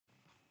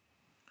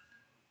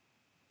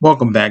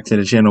Welcome back to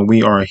the channel.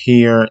 We are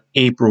here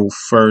April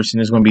 1st,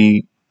 and it's going to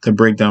be the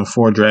breakdown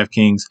for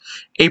Draftkings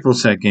April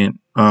 2nd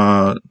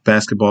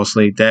basketball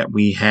slate that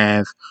we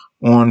have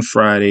on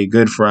Friday,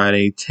 Good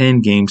Friday,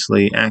 10-game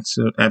slate,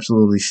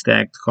 absolutely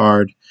stacked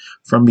card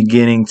from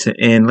beginning to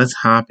end. Let's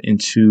hop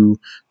into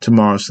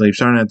tomorrow's slate,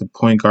 starting at the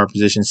point guard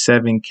position,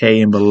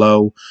 7K and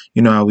below.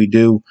 You know how we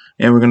do.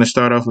 And we're going to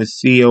start off with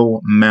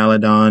Theo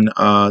Maledon,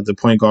 the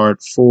point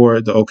guard for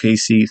the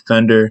OKC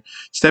Thunder,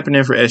 stepping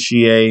in for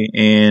SGA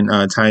and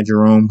Ty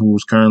Jerome,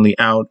 who's currently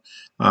out.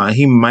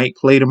 He might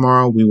play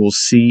tomorrow. We will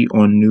see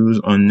on news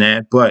on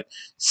that. But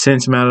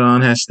since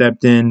Maledon has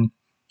stepped in,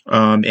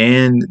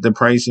 and the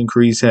price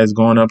increase has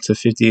gone up to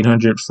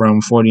 5,800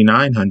 from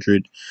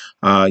 4,900,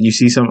 you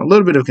see a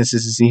little bit of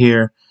consistency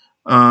here.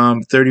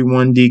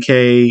 31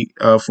 DK,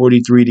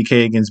 43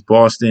 DK against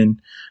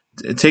Boston,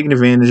 taking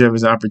advantage of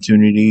his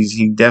opportunities.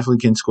 He definitely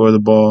can score the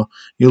ball.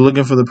 You're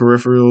looking for the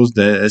peripherals,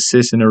 the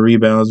assists and the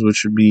rebounds,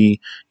 which would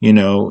be,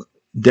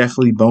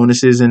 definitely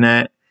bonuses in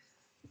that.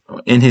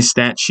 In his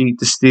stat sheet,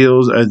 the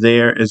steals are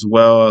there as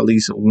well, at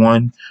least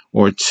one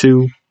or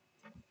two.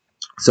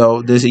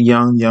 So this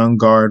young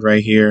guard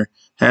right here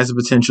has the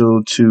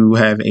potential to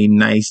have a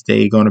nice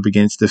day going up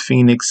against the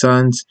Phoenix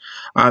Suns.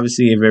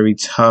 Obviously a very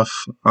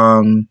tough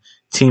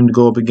team to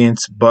go up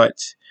against, but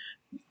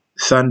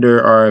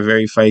Thunder are a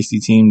very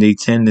feisty team. They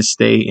tend to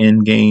stay in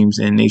games,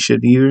 and they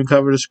should even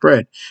cover the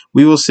spread.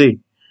 We will see,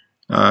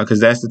 because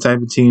that's the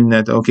type of team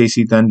that the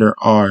OKC Thunder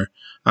are.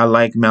 I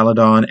like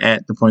Maledon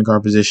at the point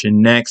guard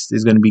position. Next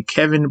is going to be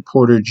Kevin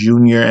Porter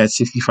Jr. at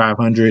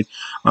 6,500.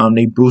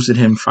 They boosted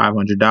him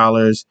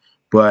 $500,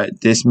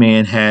 but this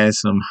man has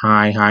some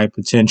high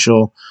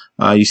potential.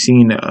 You've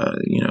seen,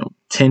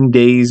 10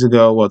 games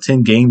ago,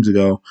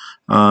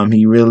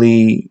 he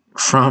really,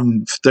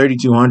 from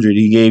 3,200,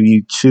 he gave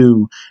you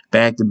two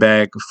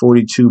back-to-back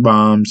 42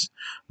 bombs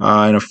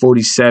and a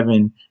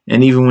 47.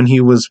 And even when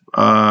he was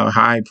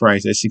high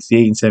priced at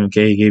 68 and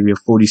 7K, he gave you a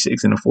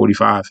 46 and a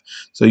 45.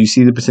 So you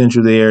see the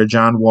potential there.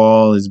 John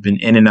Wall has been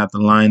in and out the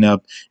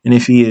lineup. And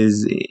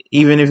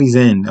even if he's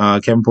in,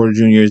 Kevin Porter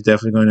Jr. is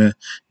definitely going to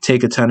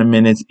take a ton of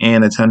minutes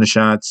and a ton of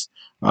shots,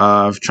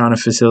 trying to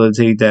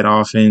facilitate that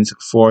offense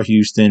for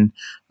Houston.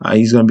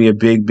 He's going to be a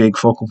big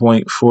focal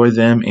point for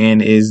them,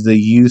 and is the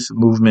youth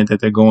movement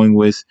that they're going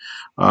with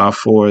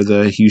for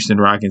the Houston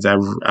Rockets. I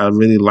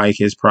really like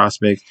his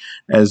prospect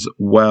as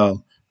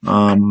well.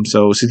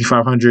 So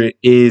 6,500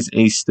 is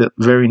a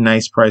very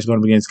nice price going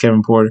up against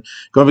Kevin Porter,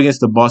 going up against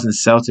the Boston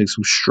Celtics,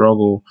 who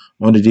struggle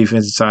on the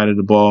defensive side of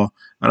the ball.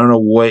 I don't know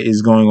what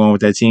is going on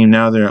with that team.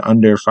 Now they're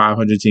under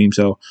 500 team,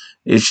 so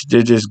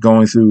they're just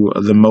going through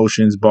the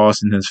motions.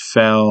 Boston has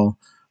fell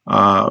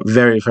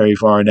very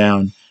far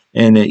down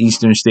in the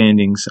Eastern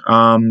standings.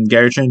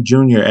 Gary Trent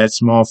Jr. at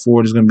small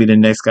forward is going to be the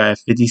next guy at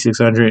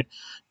 5,600.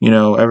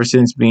 Ever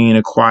since being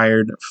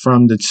acquired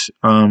from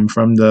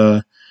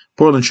the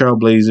Portland Trail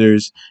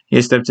Blazers, he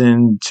has stepped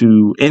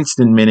into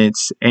instant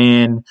minutes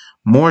and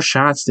more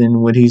shots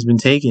than what he's been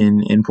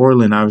taking in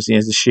Portland. Obviously, he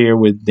has to share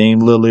with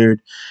Dame Lillard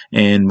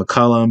and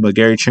McCollum, but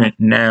Gary Trent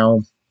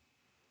now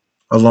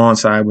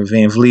alongside with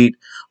Van Vliet.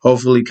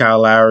 Hopefully,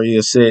 Kyle Lowry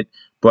will sit,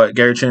 but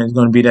Gary Trent is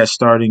going to be that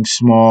starting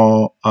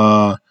small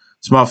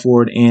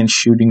forward and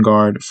shooting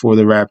guard for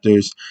the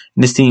Raptors.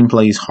 And this team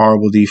plays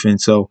horrible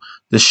defense, so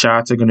the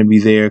shots are going to be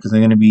there because they're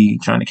going to be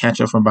trying to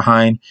catch up from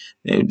behind.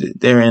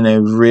 They're in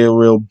a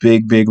real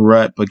big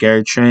rut, but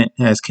Gary Trent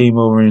has came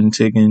over and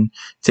taken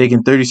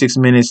 36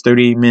 minutes,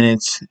 38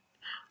 minutes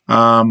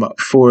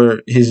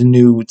for his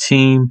new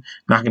team,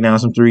 knocking down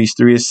some threes,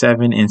 3 of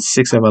 7 and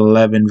 6 of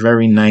 11.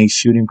 Very nice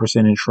shooting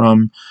percentage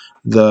from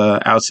the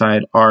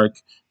outside arc.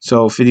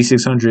 So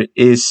 5,600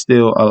 is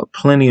still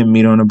plenty of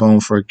meat on the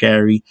bone for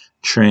Gary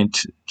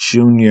Trent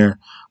Jr.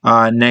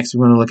 Next,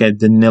 we're going to look at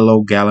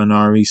Danilo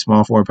Gallinari,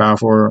 small forward, power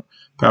forward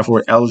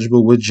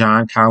eligible with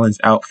John Collins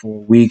out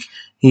for a week.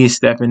 He is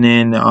stepping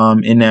in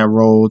that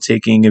role,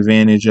 taking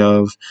advantage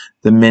of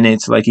the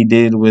minutes like he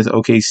did with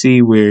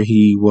OKC, where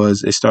he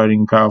was a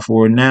starting power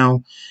forward.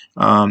 Now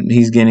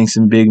he's getting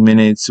some big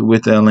minutes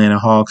with the Atlanta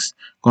Hawks,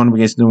 going up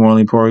against New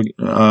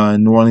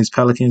Orleans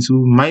Pelicans,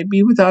 who might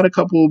be without a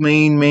couple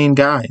main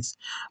guys.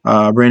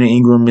 Brandon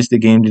Ingram missed the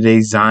game today.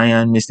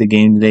 Zion missed the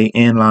game today,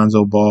 and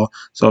Lonzo Ball.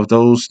 So if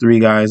those three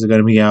guys are going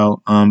to be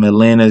out,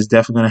 Atlanta is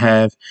definitely going to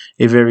have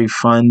a very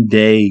fun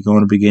day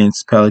going up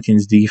against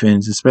Pelicans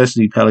defense,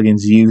 especially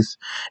Pelicans youth.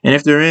 And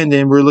if they're in,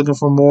 then we're looking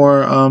for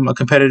more a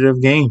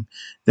competitive game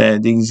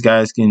that these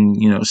guys can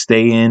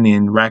stay in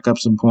and rack up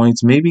some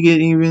points, maybe get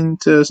even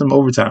to some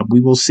overtime. We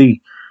will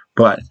see.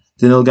 But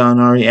Danilo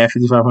Gallinari at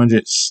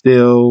 5,500,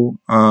 still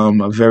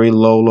a very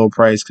low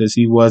price, because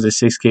he was a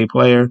 6K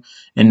player,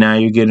 and now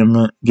you're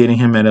getting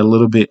him at a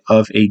little bit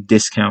of a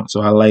discount.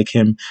 So I like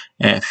him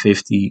at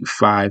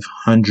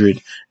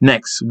 5,500.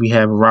 Next, we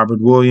have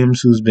Robert Williams,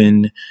 who's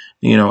been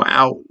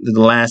out the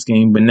last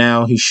game, but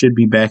now he should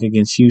be back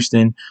against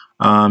Houston.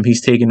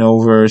 He's taken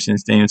over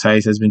since Daniel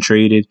Tice has been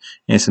traded,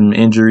 and some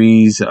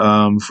injuries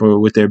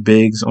with their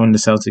bigs on the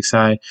Celtics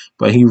side,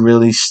 but he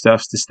really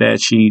stuffs the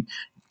stat sheet.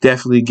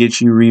 definitely get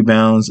you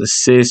rebounds.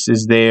 Assists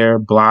is there,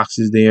 blocks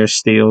is there,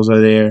 steals are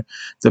there.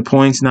 The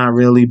points not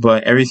really,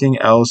 but everything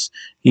else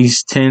he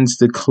tends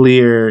to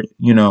clear,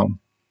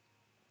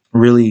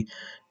 really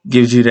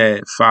gives you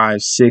that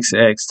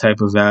 5-6x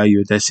type of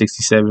value at that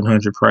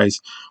 6,700 price.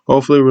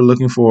 Hopefully we're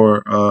looking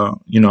for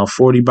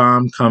 40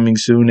 bomb coming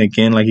soon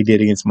again, like he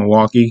did against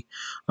Milwaukee.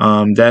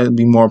 That would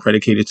be more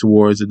predicated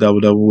towards a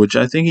double-double, which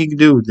I think he could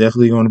do.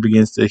 Definitely going up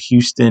against the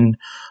Houston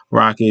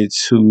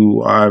Rockets,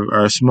 who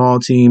are a small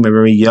team, a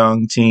very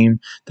young team.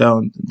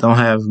 Don't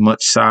have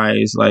much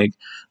size, like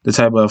the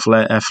type of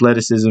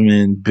athleticism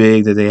and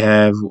big that they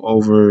have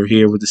over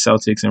here with the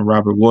Celtics and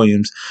Robert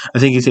Williams. I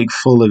think he take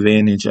full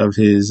advantage of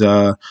his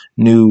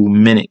new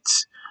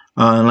minutes.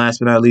 And last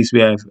but not least,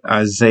 we have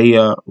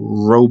Isaiah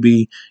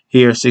Roby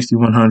here,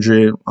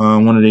 6,100,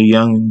 one of the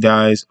young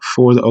guys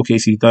for the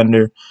OKC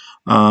Thunder,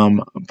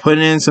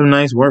 putting in some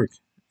nice work.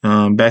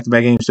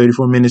 Back-to-back games,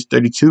 34 minutes,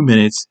 32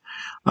 minutes,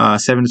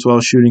 7 to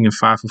 12 shooting and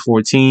 5 for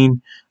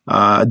 14.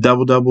 A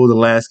double-double the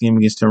last game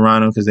against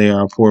Toronto because they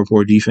are a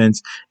poor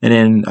defense. And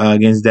then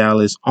against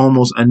Dallas,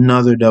 almost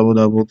another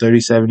double-double,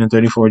 37 and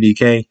 34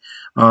 DK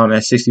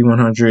at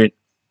 6,100.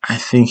 I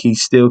think he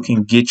still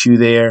can get you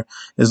there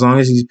as long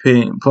as he's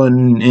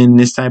putting in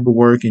this type of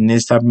work and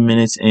this type of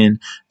minutes, and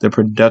the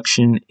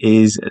production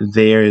is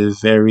there.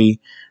 Is very,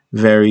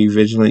 very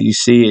vigilant. You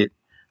see it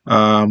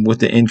with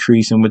the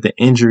increase and with the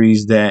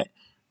injuries that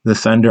the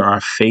Thunder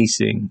are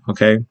facing.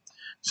 Okay,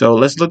 so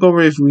let's look over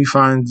if we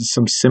find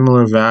some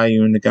similar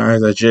value in the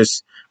guys I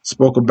just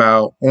spoke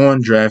about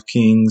on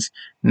DraftKings.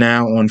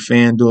 Now on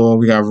FanDuel,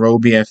 we got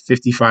Roby at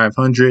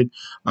 5,500.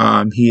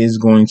 He is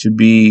going to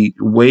be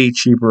way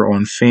cheaper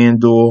on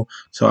FanDuel,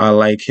 so I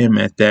like him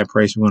at that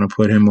price. We're going to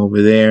put him over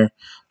there.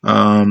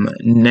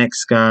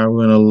 Next guy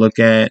we're going to look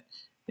at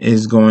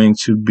is going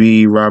to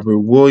be Robert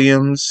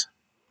Williams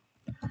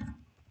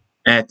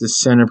at the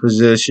center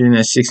position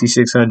at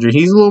 6,600.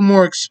 He's a little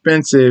more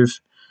expensive.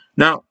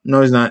 No,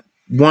 he's not.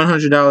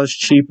 $100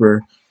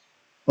 cheaper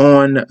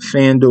on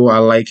FanDuel. I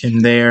like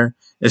him there,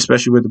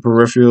 especially with the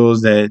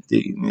peripherals.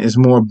 There's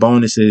more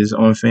bonuses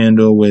on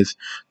FanDuel with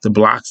the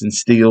blocks and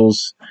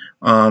steals,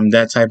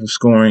 that type of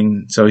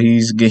scoring. So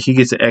he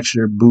gets an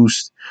extra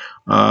boost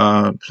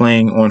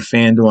playing on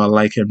FanDuel. I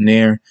like him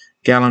there.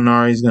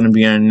 Gallinari is going to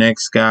be our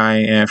next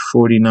guy at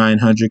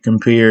 4,900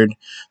 compared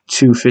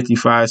to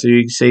 55. So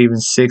you're saving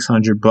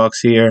 $600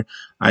 here.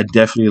 I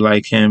definitely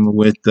like him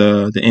with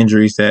the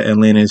injuries that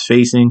Atlanta is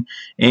facing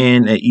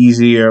and an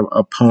easier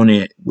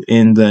opponent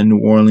in the New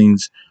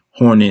Orleans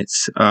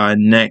Hornets.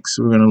 Next,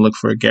 we're going to look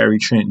for Gary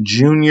Trent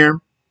Jr.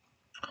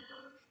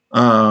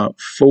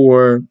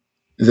 For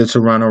the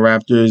Toronto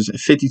Raptors,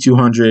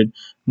 5,200.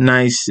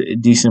 Nice,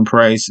 decent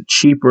price.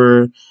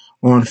 Cheaper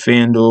on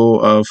FanDuel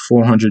of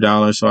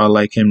 $400, so I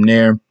like him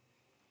there.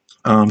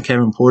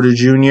 Kevin Porter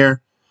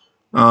Jr.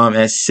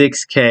 At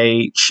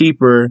 6K,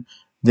 cheaper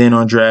than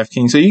on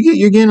DraftKings. So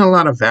you're getting a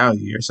lot of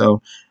value here.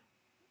 So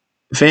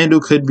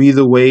FanDuel could be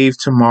the wave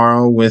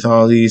tomorrow with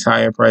all these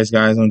higher price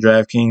guys on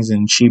DraftKings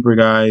and cheaper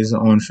guys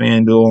on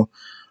FanDuel.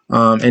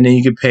 And then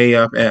you could pay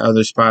up at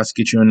other spots,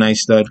 get you a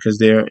nice stud because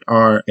there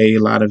are a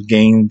lot of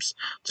games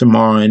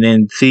tomorrow. And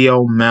then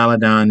Theo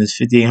Maledon is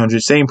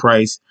 5,800, same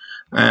price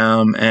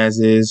as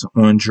is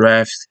on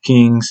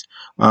DraftKings.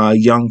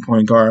 Young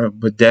point guard,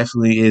 but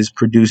definitely is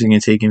producing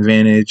and taking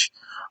advantage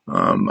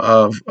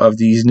of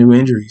these new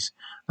injuries.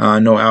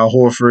 No Al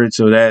Horford,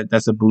 so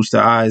that's a boost to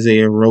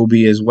Isaiah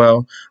Roby as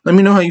well. Let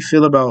me know how you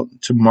feel about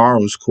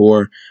tomorrow's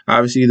core.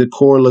 Obviously, the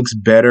core looks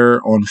better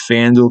on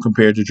FanDuel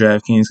compared to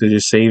DraftKings because you're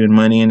saving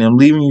money, and I'm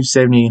leaving you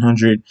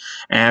 7,800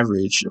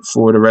 average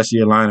for the rest of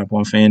your lineup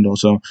on FanDuel.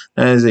 So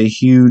that is a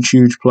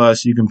huge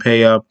plus. You can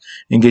pay up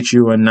and get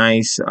you a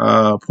nice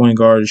point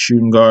guard,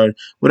 shooting guard,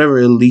 whatever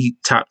elite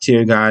top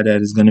tier guy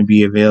that is going to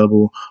be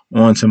available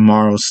on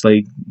tomorrow's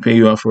slate. Pay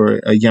you up for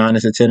a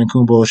Giannis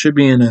Antetokounmpo. Should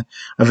be in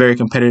a very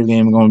competitive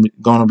game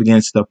going up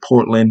against the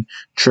Portland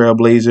Trail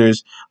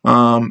Blazers.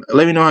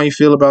 Let me know how you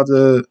feel about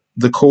the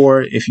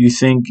core. If you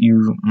think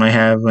you might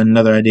have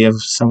another idea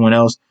of someone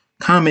else,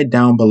 comment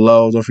down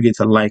below. Don't forget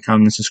to like,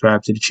 comment, and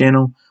subscribe to the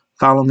channel.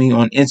 Follow me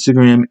on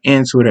Instagram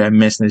and Twitter at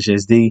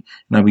MessageSD,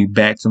 and I'll be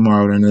back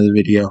tomorrow with another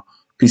video.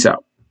 Peace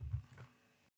out.